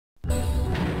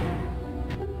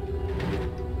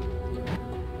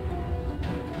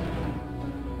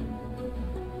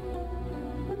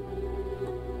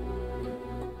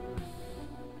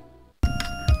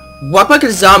Welcome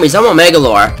to Zombies, I'm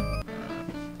Omegalore.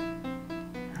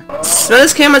 So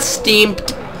this came on Steam,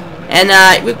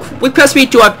 and we pressed me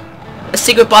to a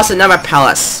secret boss in another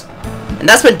palace. And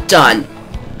that's been done.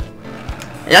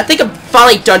 And I think I'm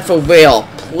finally done for real.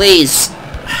 Please.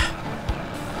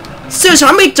 Seriously,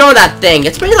 I'm gonna be done with that thing.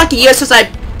 It's been like a year since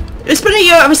it's been a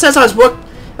year ever since I was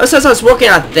working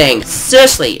on that thing.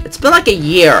 Seriously, it's been like a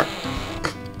year.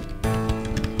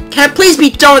 Can I please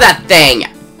be done with that thing?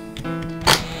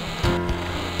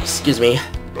 Excuse me.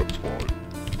 That's fine.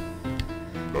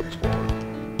 That's fine.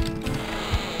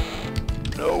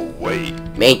 No way.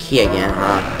 Main key again,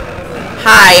 huh?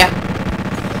 Hi.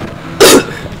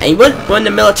 And we're in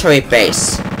the military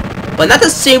base, but not the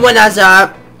same one as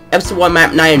episode 1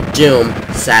 map 9 in Doom,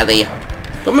 sadly.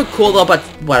 But cool though, but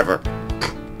whatever.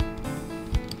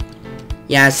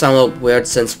 Yeah, it sounds a little weird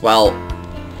since, well,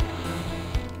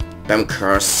 Bem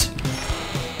curse.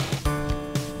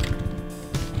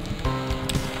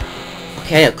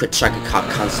 Okay, I quit trying to cop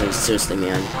constantly. Seriously,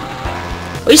 man.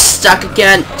 Are you stuck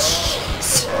again?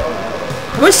 Jeez.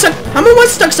 How many more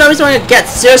stuck zombies am I gonna get?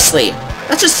 Seriously.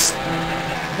 That's just...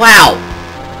 wow.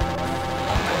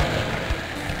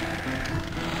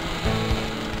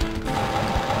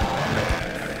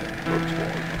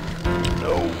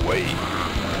 No way.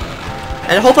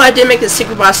 And hopefully I didn't make the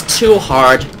secret boss too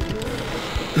hard.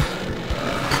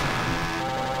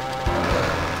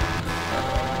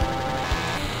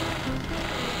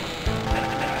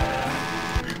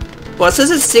 Well,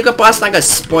 since it's a secret boss, I'm not gonna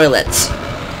spoil it.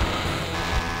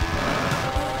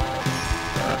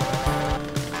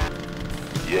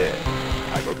 Yeah,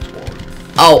 I got one.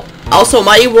 Oh, also,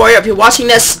 Mighty Warrior, if you're watching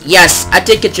this, yes, I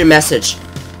did get your message.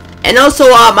 And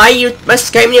also, my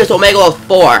Skype name is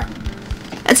Omega4.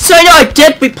 And so I know I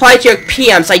did reply to your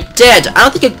PMs, I did. I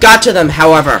don't think it got to them,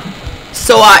 however.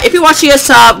 So, if you're watching this,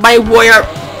 Mighty Warrior,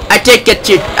 I did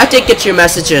get your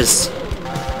messages.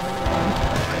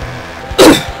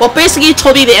 Well, basically, you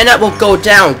told me the internet will go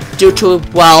down due to,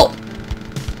 well,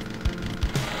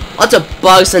 lots of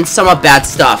bugs and some of bad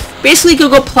stuff. Basically,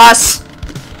 Google Plus,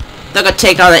 they're gonna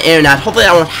take on the internet. Hopefully,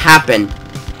 that won't happen.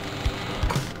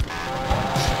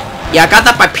 Yeah, I got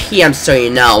that by PM, so you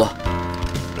know.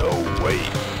 No way.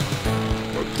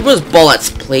 Give those bullets,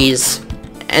 please.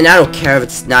 And I don't care if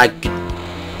it's not good.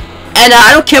 And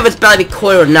I don't care if it's better to be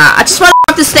cool or not. I just want to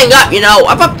wrap this thing up, you know.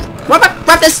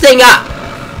 Wrap this thing up.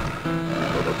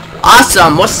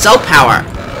 Awesome, more cell power.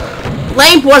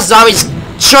 Lame poor zombies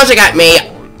charging at me.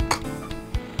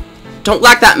 Don't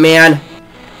like that, man.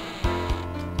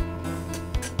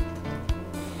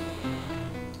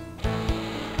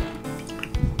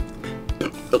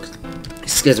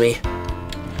 Excuse me.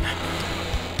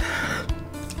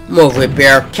 More root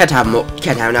beer. Can't have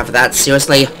enough of that,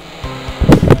 seriously.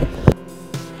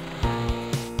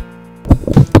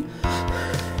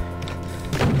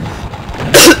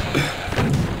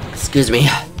 Excuse me.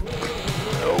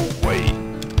 No way.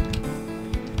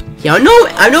 Yeah, I know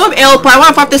I'm ill, but I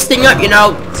want to wrap this thing up, you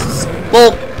know.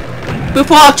 Well,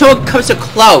 before October comes to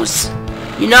close.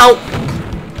 You know.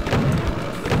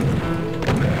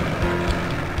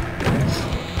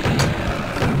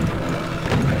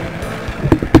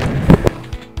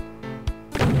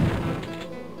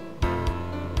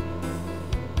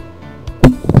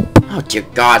 Oh dear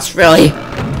gods, really?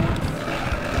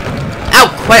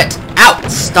 Ow, quit! Ow!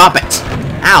 Stop it!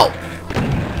 Ow!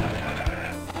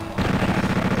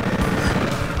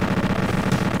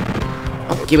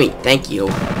 Oh, gimme, thank you.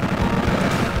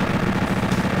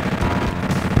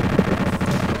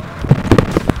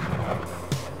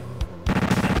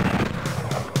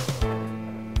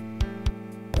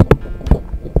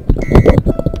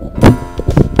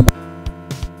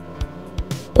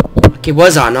 Okay,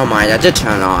 was on, no mind, I did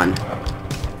turn it on.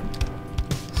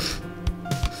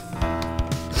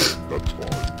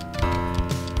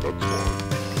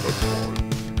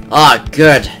 Ah,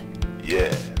 good.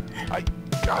 Yeah, I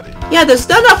got it. Yeah, there's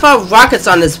not enough rockets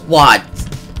on this wad.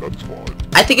 That's fine.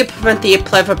 I think it prevents the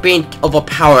player from being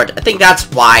overpowered. I think that's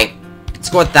why. Let's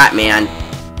go with that, man.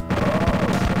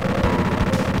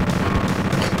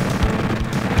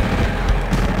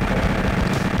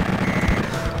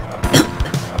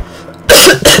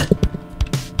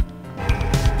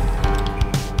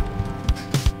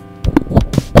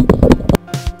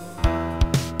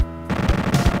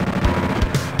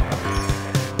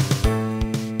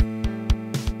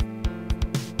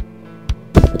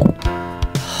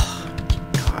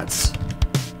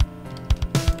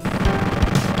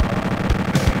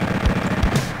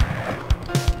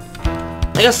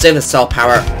 I gotta save the cell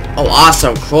power. Oh,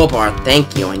 awesome. Crowbar.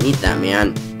 Thank you. I need that,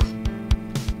 man.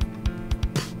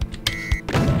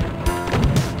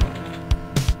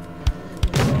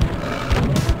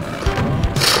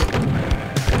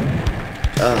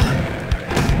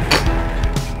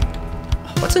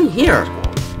 What's in here?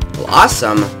 Well,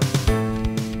 awesome.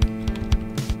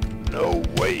 No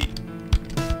way.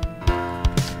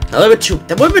 That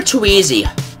would have been too easy.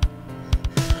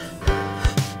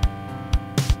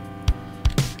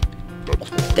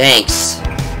 Thanks.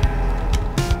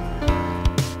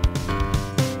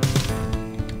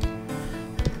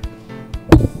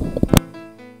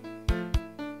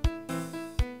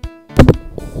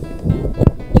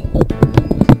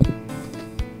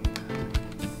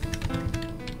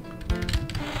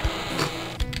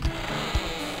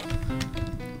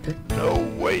 No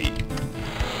way.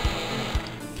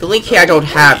 The link here I don't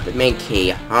have the main key,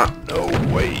 huh? No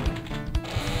way.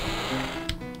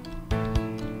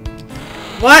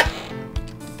 What?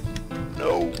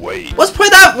 No way. What's the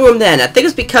point of that room then? I think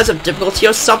it's because of difficulty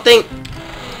or something.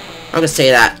 I'm gonna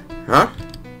say that. Huh?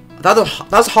 I thought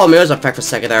that was a Hall Mirrors effect for a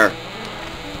second there.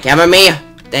 Gamma me?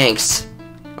 Thanks.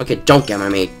 Okay, don't gamma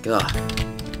me. Ugh.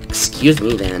 Excuse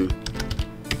me then.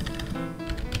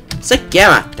 It's like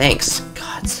gamma. Thanks.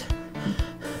 God.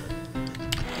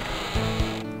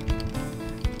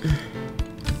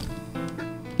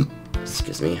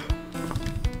 Excuse me.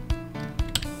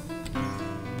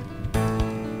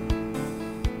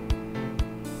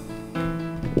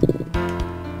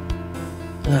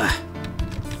 Ugh.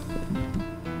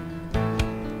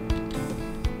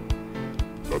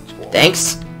 That's fine.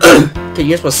 Thanks. Could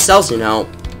use what cells, you know.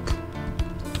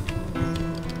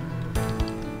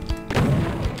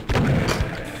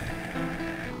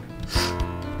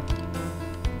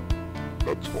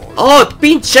 That's fine. Oh,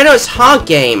 being generous, huh,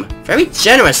 game? Very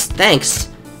generous, thanks.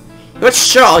 You know what,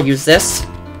 sure, I'll use this.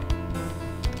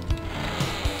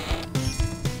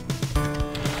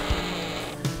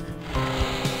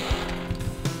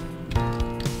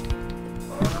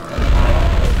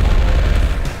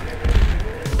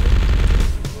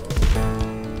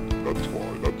 That's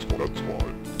fine. That's fine. That's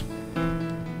fine.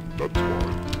 That's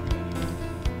fine.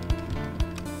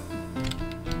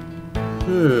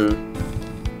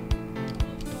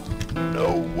 No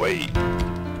way.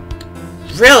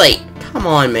 Really? Come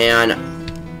on, man.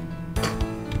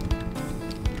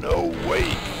 No way.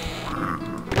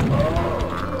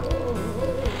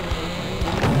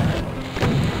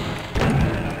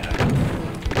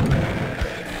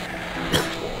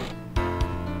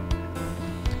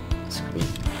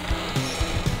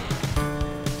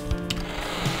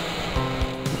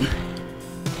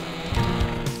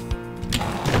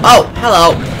 Oh,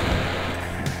 hello.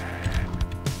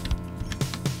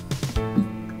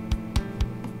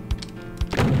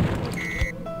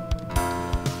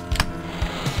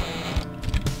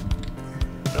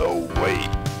 No way.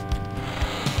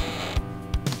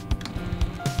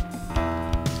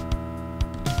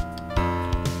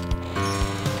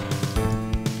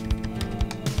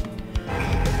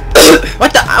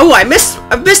 What the? Oh, I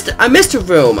missed a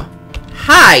room.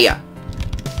 Hi.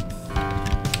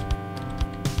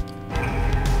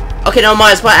 Okay, no mind.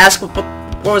 I was about to ask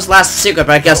what was the last secret,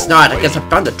 but I guess not. I guess I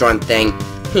found the darn thing.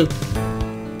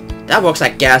 That works, I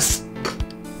guess.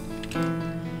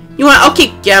 You know what? I'll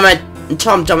keep Gamma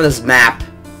until I'm done with this map.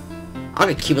 I'm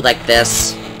gonna keep it like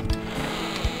this.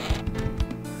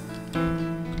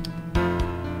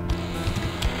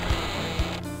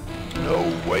 No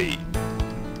way.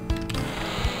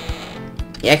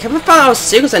 Yeah, I kind of found all the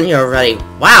secrets in here already.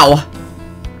 Wow.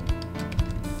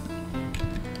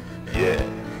 Yeah.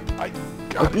 I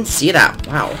I got it. didn't see that.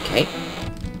 Wow, okay.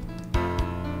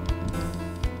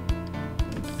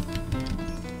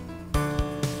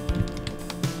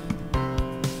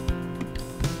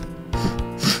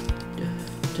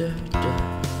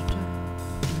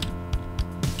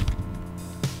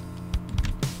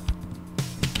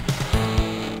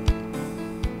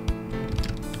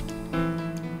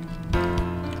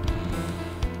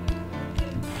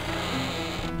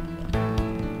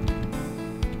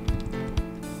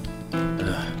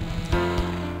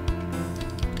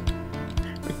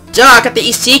 Duh, I got the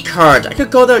EC card. I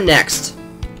could go there next.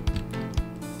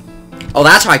 Oh,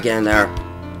 that's how I get in there.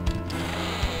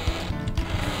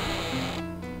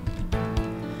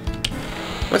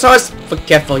 It's always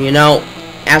forgetful, you know.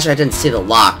 Actually, I didn't see the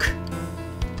lock.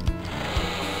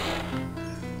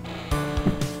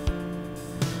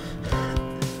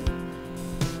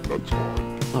 That's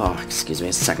fine. Oh, excuse me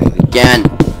a second again.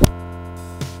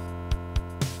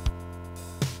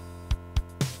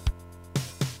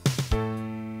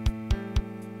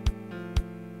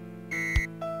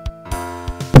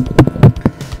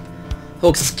 Oh,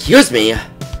 excuse me.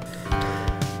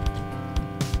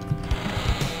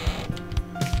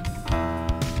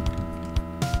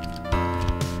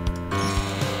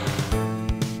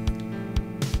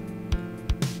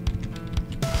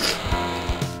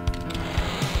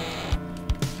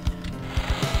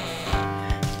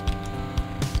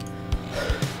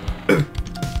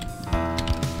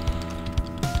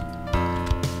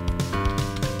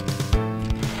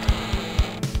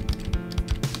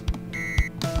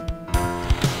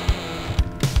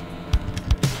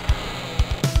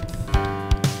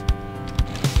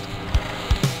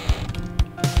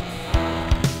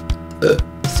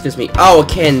 Excuse me. Oh,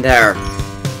 okay, in there.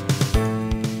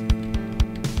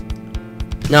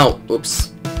 No,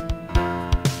 oops.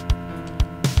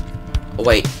 Oh,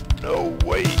 wait. No,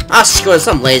 wait. Ah, screw it,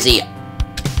 I'm lazy.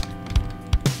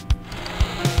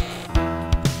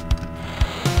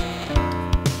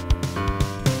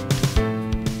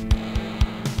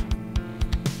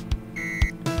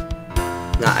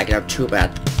 Nah, I can have too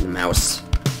bad the mouse.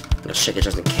 I'm gonna shake it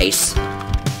just in case.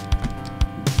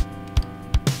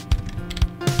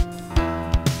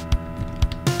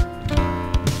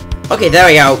 Okay, there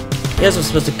we go. Here's where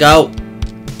we're supposed to go.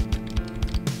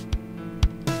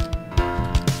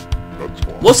 That's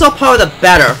fine. What's all power the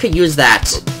better? I could use that.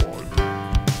 That's fine.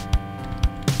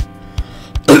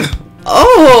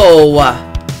 Oh!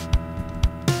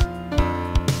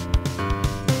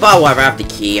 But whatever, I have the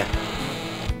key.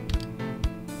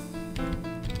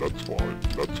 That's fine.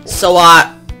 That's fine. So,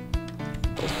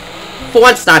 for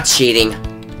once, not cheating.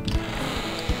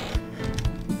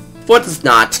 For once, it's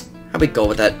not. How we go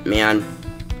with it, man?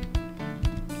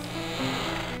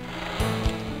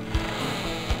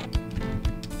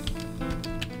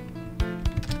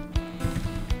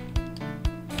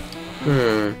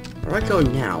 Where do I go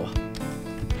now?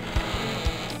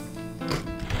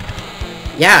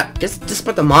 Yeah, just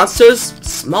put the monsters.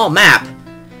 Small map.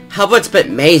 How about it's a bit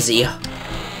mazy?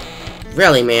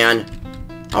 Really, man?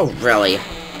 Oh, really?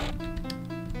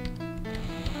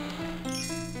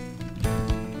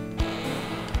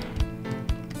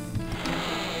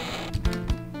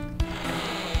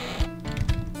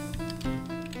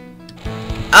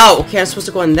 Oh, okay, I'm supposed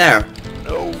to go in there.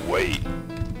 No, wait.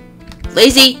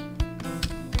 Lazy!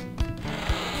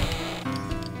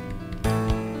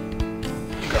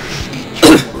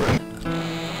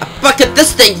 But get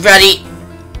this thing ready!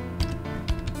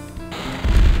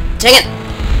 Dang it!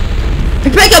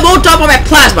 Make a more top on my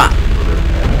plasma!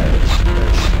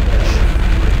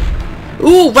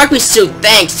 Ooh, rugby suit,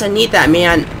 thanks! I need that,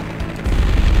 man.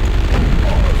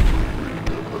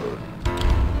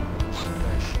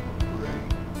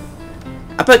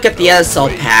 I better get the other soul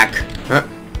pack. Huh?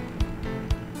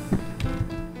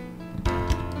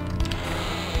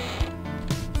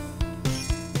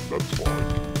 That's fine.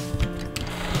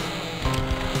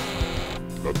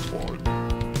 That's fine.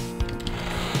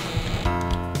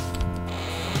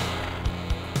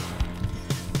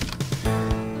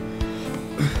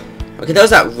 Okay, that was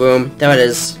that room. There it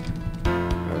is.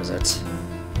 Where was it?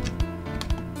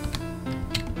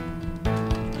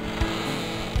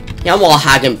 Yeah, I'm all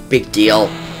hagging, big deal.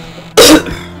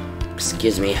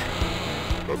 Excuse me.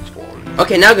 That's fine.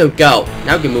 Okay, now we can go.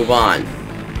 Now we can move on.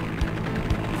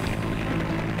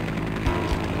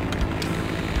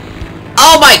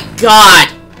 Oh my god!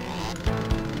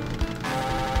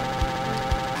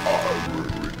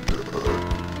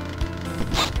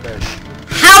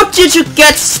 How did you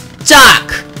get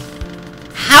stuck?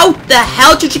 How the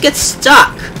hell did you get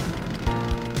stuck?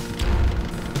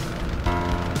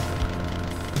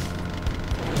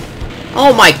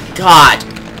 Oh my god.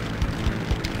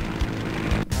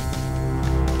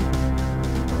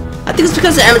 I think it's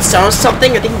because of Emmett Stone or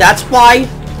something. I think that's why.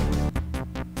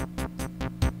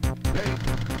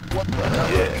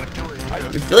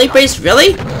 You're Philly based,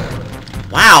 really?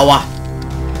 Wow.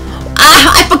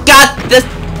 Ah, I forgot this.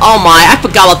 Oh my, I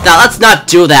forgot about that. Let's not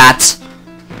do that.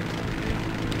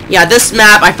 Yeah, this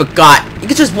map, I forgot. You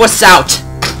can just wuss out.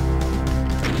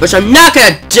 Which I'm not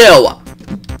gonna do.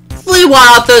 Really,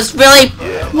 Wild Authors, really?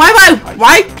 Why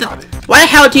the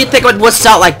hell do you think I would wuss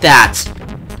out like that?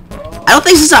 I don't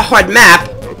think this is a hard map.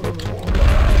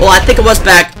 Well, I think it was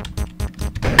back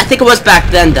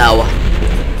then, though.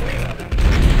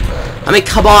 I mean,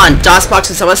 come on, DOSBox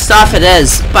and some other stuff, it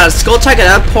is. But a Skull Check and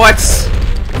other ports,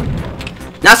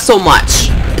 not so much.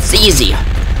 It's easy.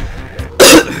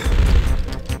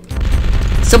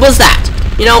 Simple as that.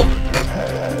 You know,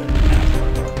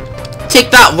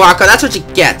 take that, Rocker. That's what you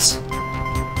get.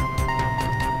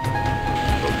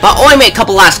 But only made a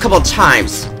couple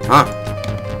times. Huh?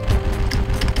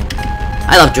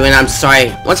 I love doing it, I'm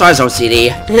sorry. Once I was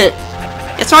OCD.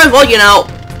 It's alright, well, you know.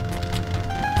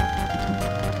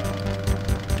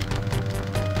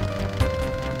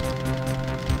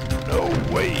 No,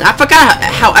 wait. I forgot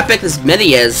how epic this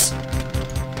MIDI is.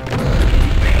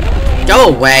 Go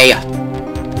away.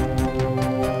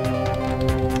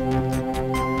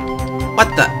 What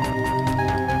the?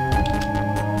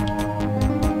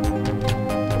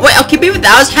 Wait, okay, maybe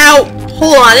that was how...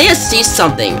 Hold on, I need to see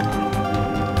something.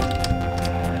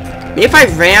 Maybe if I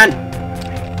ran...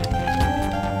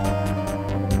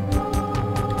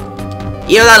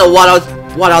 Even though the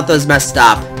what out those messed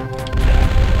up.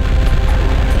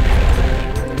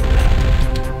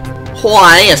 Hold on,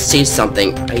 I need to see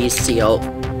something. ACO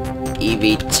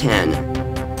EV10.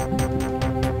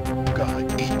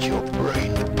 God, eat your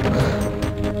brain.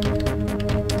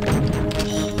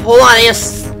 Hold on, I need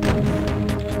to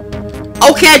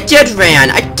okay, I did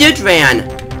ran. I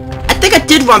think I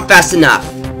did run fast enough.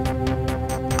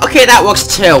 Okay, that works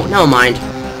too. Never mind.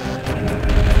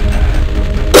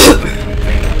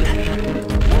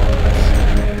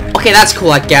 Okay, that's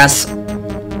cool, I guess.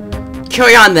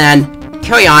 Carry on then.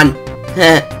 Carry on.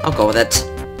 I'll go with it.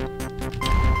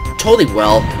 Totally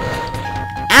will.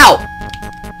 Ow!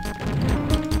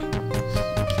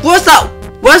 Where's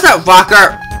that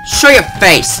rocker? Show your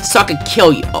face so I can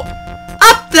kill you. Oh.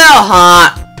 Up there,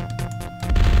 huh?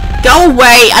 Go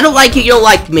away! I don't like you, you don't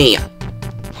like me. Oh,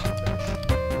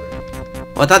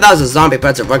 I thought that was a zombie,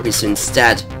 but it's a rugby suit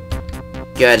instead.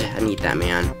 Good, I need that,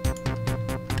 man.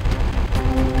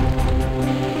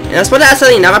 And that's what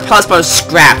accidentally never paused but was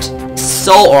scrapped.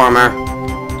 Soul armor.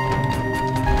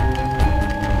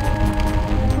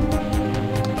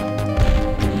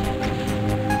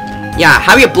 Yeah,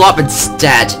 how do you blow up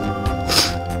instead?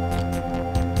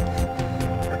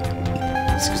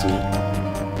 Excuse me.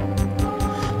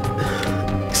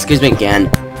 Excuse me again.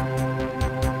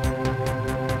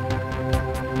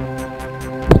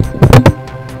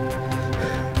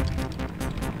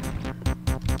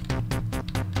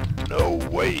 No,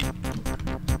 wait.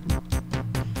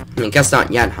 I guess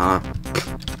not yet, huh?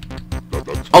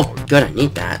 That's Oh, fine. good, I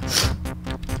need that.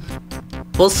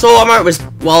 Well, soul armor was,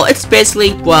 well, it's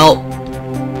basically, well,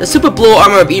 the super blue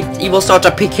armor of Evil Soldier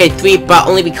PK3, but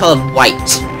only be colored white.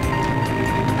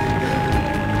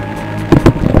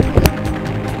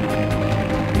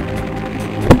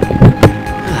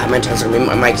 How many times I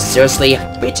remember my mic? Seriously?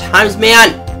 How many times,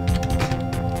 man?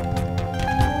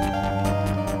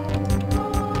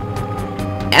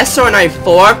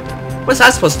 SR94? What's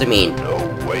that supposed to mean? No,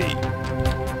 wait.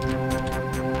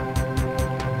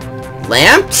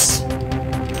 Lamps?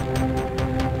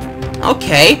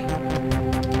 Okay.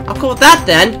 I'll go with that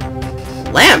then.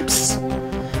 Lamps.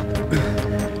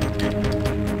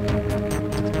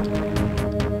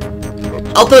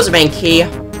 Oh, there's a main key. I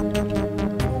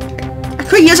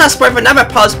could use that spray for another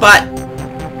pose, but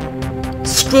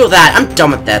screw that. I'm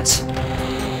done with that.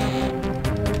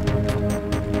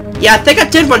 Yeah, I think I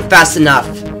did run fast enough.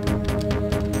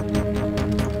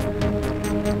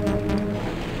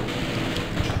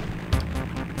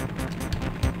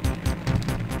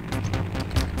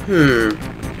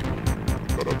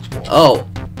 That's fine. Oh,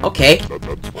 okay. That's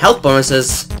fine. Health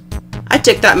bonuses. I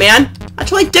dig that, man. I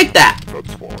totally dig that.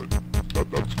 That's fine.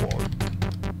 That's fine.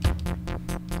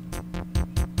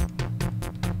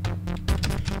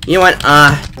 You know what,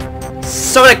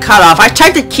 sort of cut off. I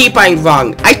typed the key binding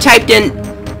wrong. I typed in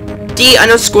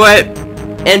D_N2,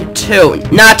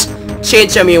 not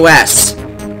change MUS.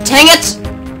 Dang it!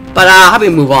 But, how about we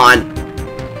move on?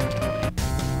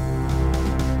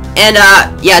 And,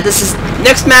 yeah, this is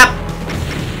next map.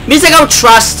 Music I don't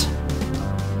trust.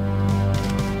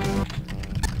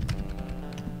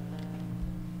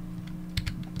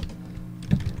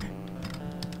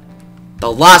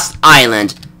 The Lost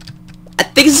Island. I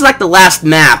think this is like the last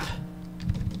map.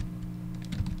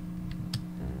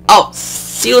 Oh,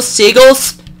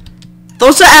 seagulls?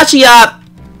 Those are actually,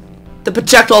 the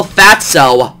projectile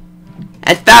Fatso.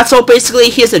 And Fatso, basically,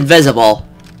 he's invisible.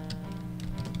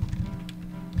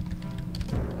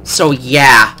 So,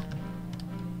 yeah.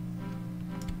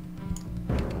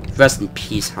 Rest in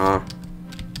peace, huh?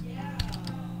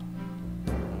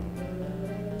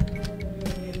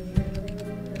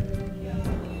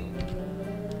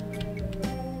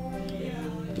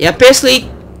 Yeah, basically,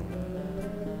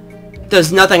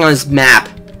 there's nothing on this map.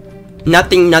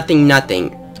 Nothing.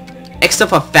 Except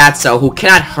for Fatso, who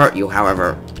cannot hurt you,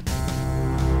 however.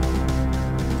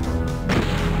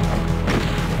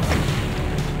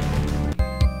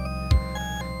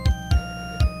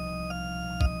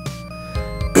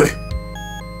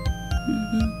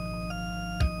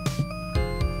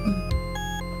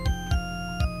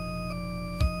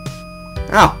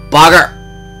 Oh, bugger.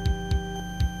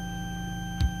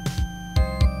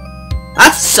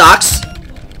 That sucks.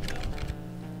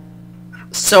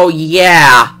 So,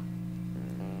 yeah.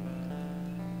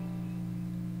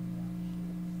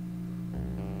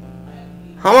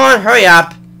 Come on, hurry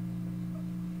up.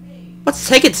 What's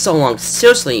taking so long?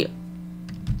 Seriously.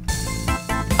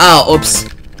 Oh, oops.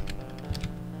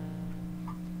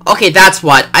 Okay, that's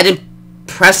what. I didn't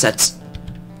press it.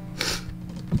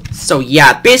 So,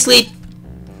 yeah, basically,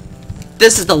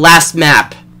 this is the last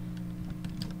map.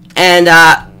 And,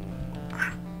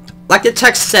 like the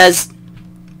text says,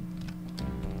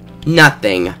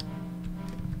 nothing.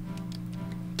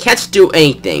 Can't do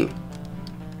anything.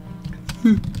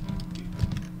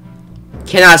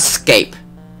 Cannot escape.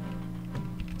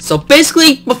 So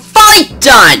basically, we're finally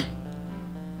done!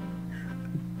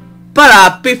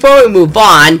 But before we move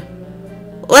on,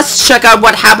 let's check out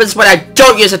what happens when I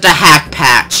don't use it to hack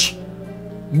patch.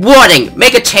 Warning,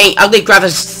 make a change, ugly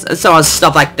graphics, and so on,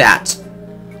 stuff like that.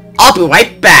 I'll be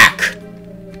right back.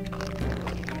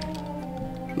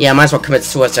 Yeah, might as well commit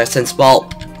suicide since, well,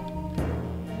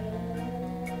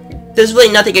 there's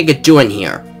really nothing I could do in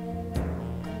here.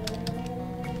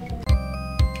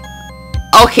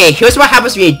 Okay, here's what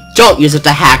happens when you don't use it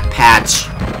to hack patch.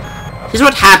 Here's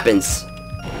what happens.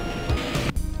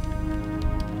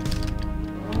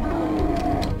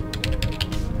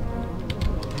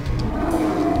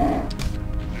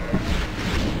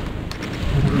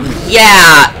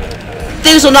 Yeah,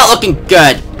 things are not looking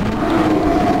good.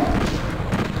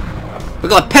 We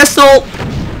got a pistol.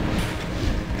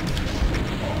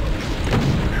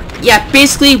 Yeah,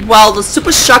 basically, well, the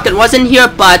super shotgun was in here,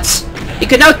 but you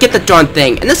could not get the darn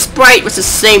thing. And the sprite was the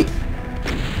same.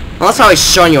 Well, that's how I was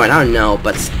showing you it. I don't know,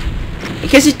 but in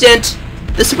case you didn't,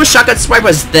 the super shotgun sprite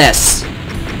was this.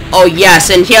 Oh yes,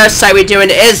 and here Cybe doing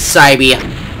is Cybe.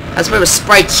 That's where the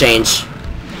sprite change.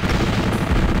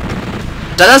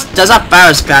 Does that fire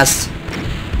as fast?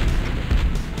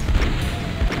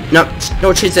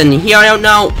 No cheats in here, I don't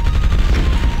know.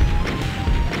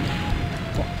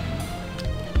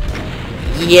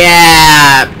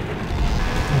 Yeah.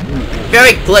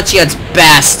 Very glitchy at its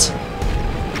best.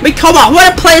 I mean, come on,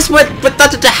 what a place with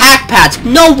nothing to hack patch?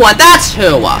 No one, that's who.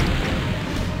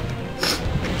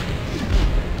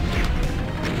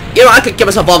 You know, I could give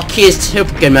myself all keys too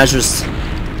for good measures.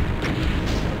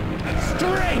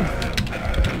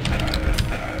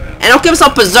 And I'll give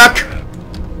myself berserk.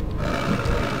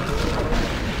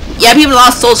 Yeah, people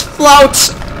lost those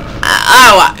floats.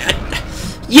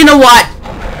 You know what?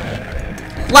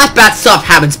 Black bat stuff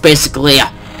happens basically.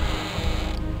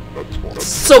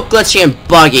 So glitchy and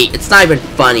buggy, it's not even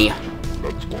funny.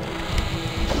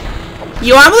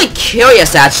 You know, I'm really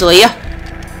curious actually.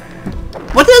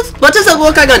 What does it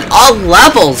look like on all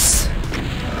levels?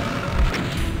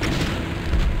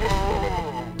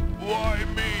 Why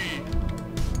me?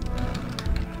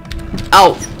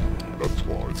 Oh.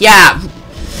 Yeah.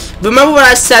 Remember when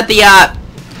I said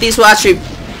these were actually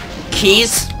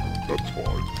keys?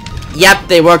 Yep,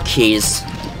 they were keys.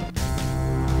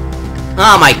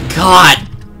 Oh my god.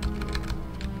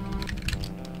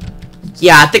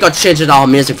 Yeah, I think I'll change it all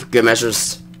music for good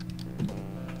measures.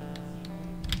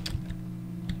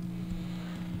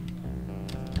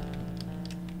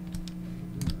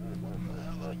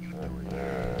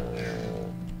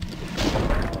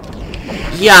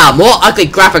 Yeah, more ugly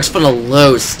graphics for the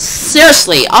lose.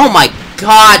 Seriously, oh my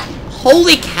god.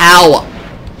 Holy cow.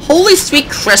 Holy sweet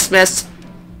Christmas.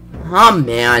 Oh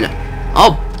man.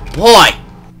 Oh boy.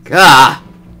 Gah.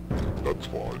 That's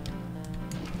fine.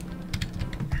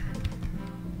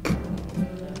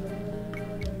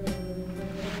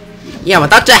 Yeah,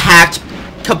 without the hacked,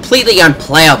 completely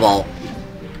unplayable.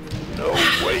 No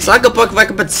way. It's like a book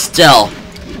record, but still.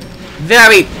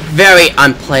 Very, very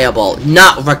unplayable.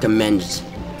 Not recommended.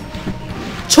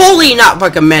 Totally not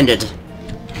recommended.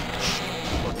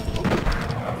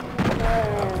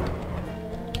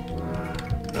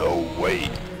 No way.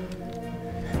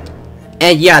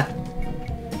 And yeah,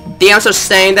 the answer's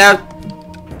saying that.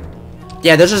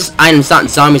 Yeah, there's just items not in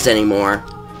zombies anymore.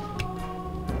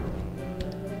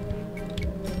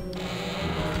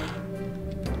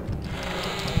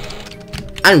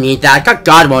 I don't need that. I got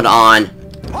God mode on.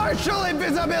 Partial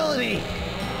invisibility.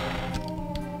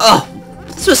 Ugh.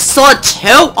 This was solid 2?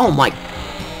 Oh my.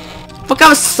 Fuck, I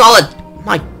was solid.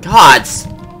 My gods.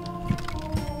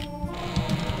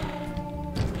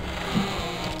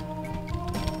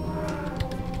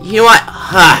 You know what?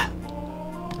 Huh.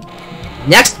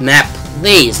 Next map,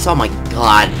 please. Oh my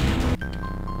god.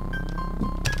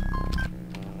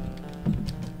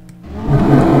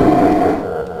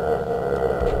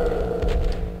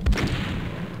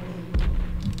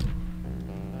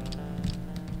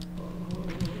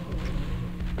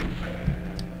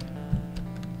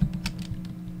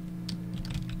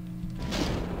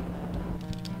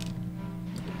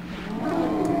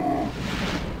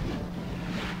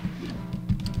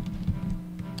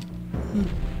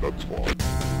 That's fine.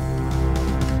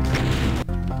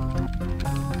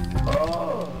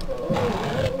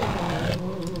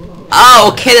 Oh,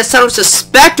 okay, that sound was a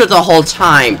specter the whole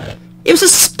time. It was a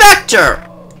specter!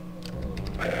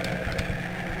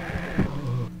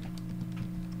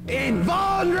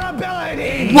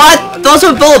 Invulnerability! What? Those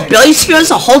were vulnerability spheres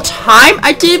the whole time?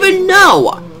 I didn't even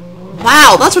know!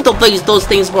 Wow, that's what those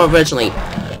things were originally.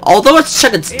 Although it's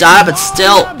check its data, but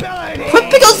still. Quit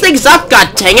picking those things up,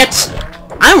 god dang it!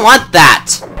 I don't want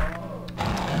that.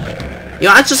 You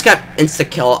know, I just got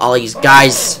insta-kill all these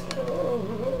guys.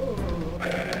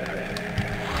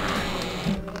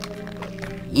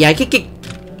 Yeah, I could get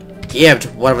gibbed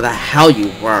whatever the hell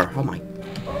you were. Oh my.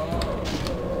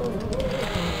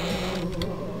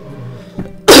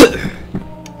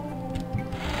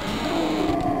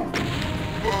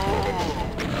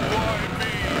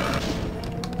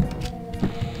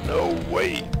 No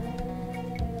way.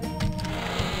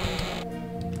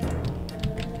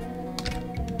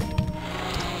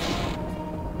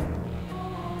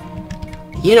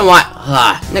 You know what?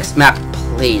 Next map,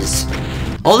 please.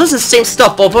 Oh, this is the same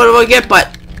stuff over and over again,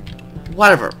 but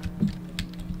whatever.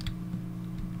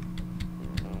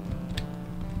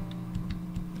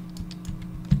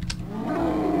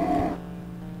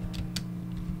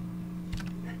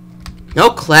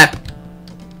 No clip.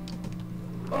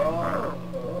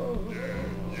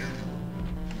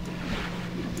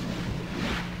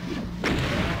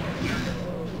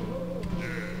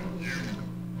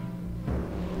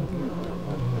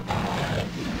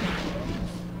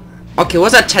 Okay,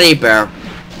 what's that teddy bear?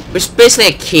 Which is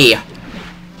basically a key.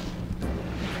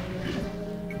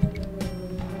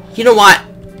 You know what?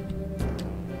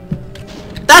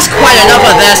 That's quite enough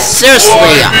of this,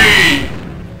 seriously!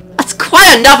 That's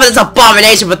quite enough of this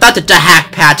abomination without the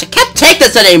hack patch. I can't take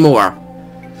this anymore!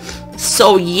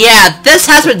 So yeah, this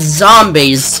has been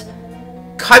zombies.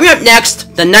 Coming up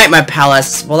next, the Nightmare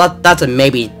Palace. Well, that's a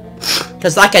maybe.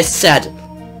 Because like I said,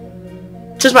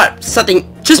 just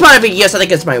about every year something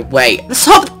gets my way. Let's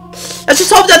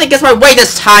just hope nothing gets my way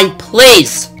this time,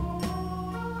 please!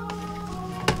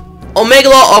 Omega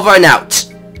Law over and out.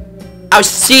 I'll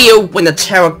see you when the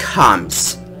terror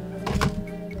comes.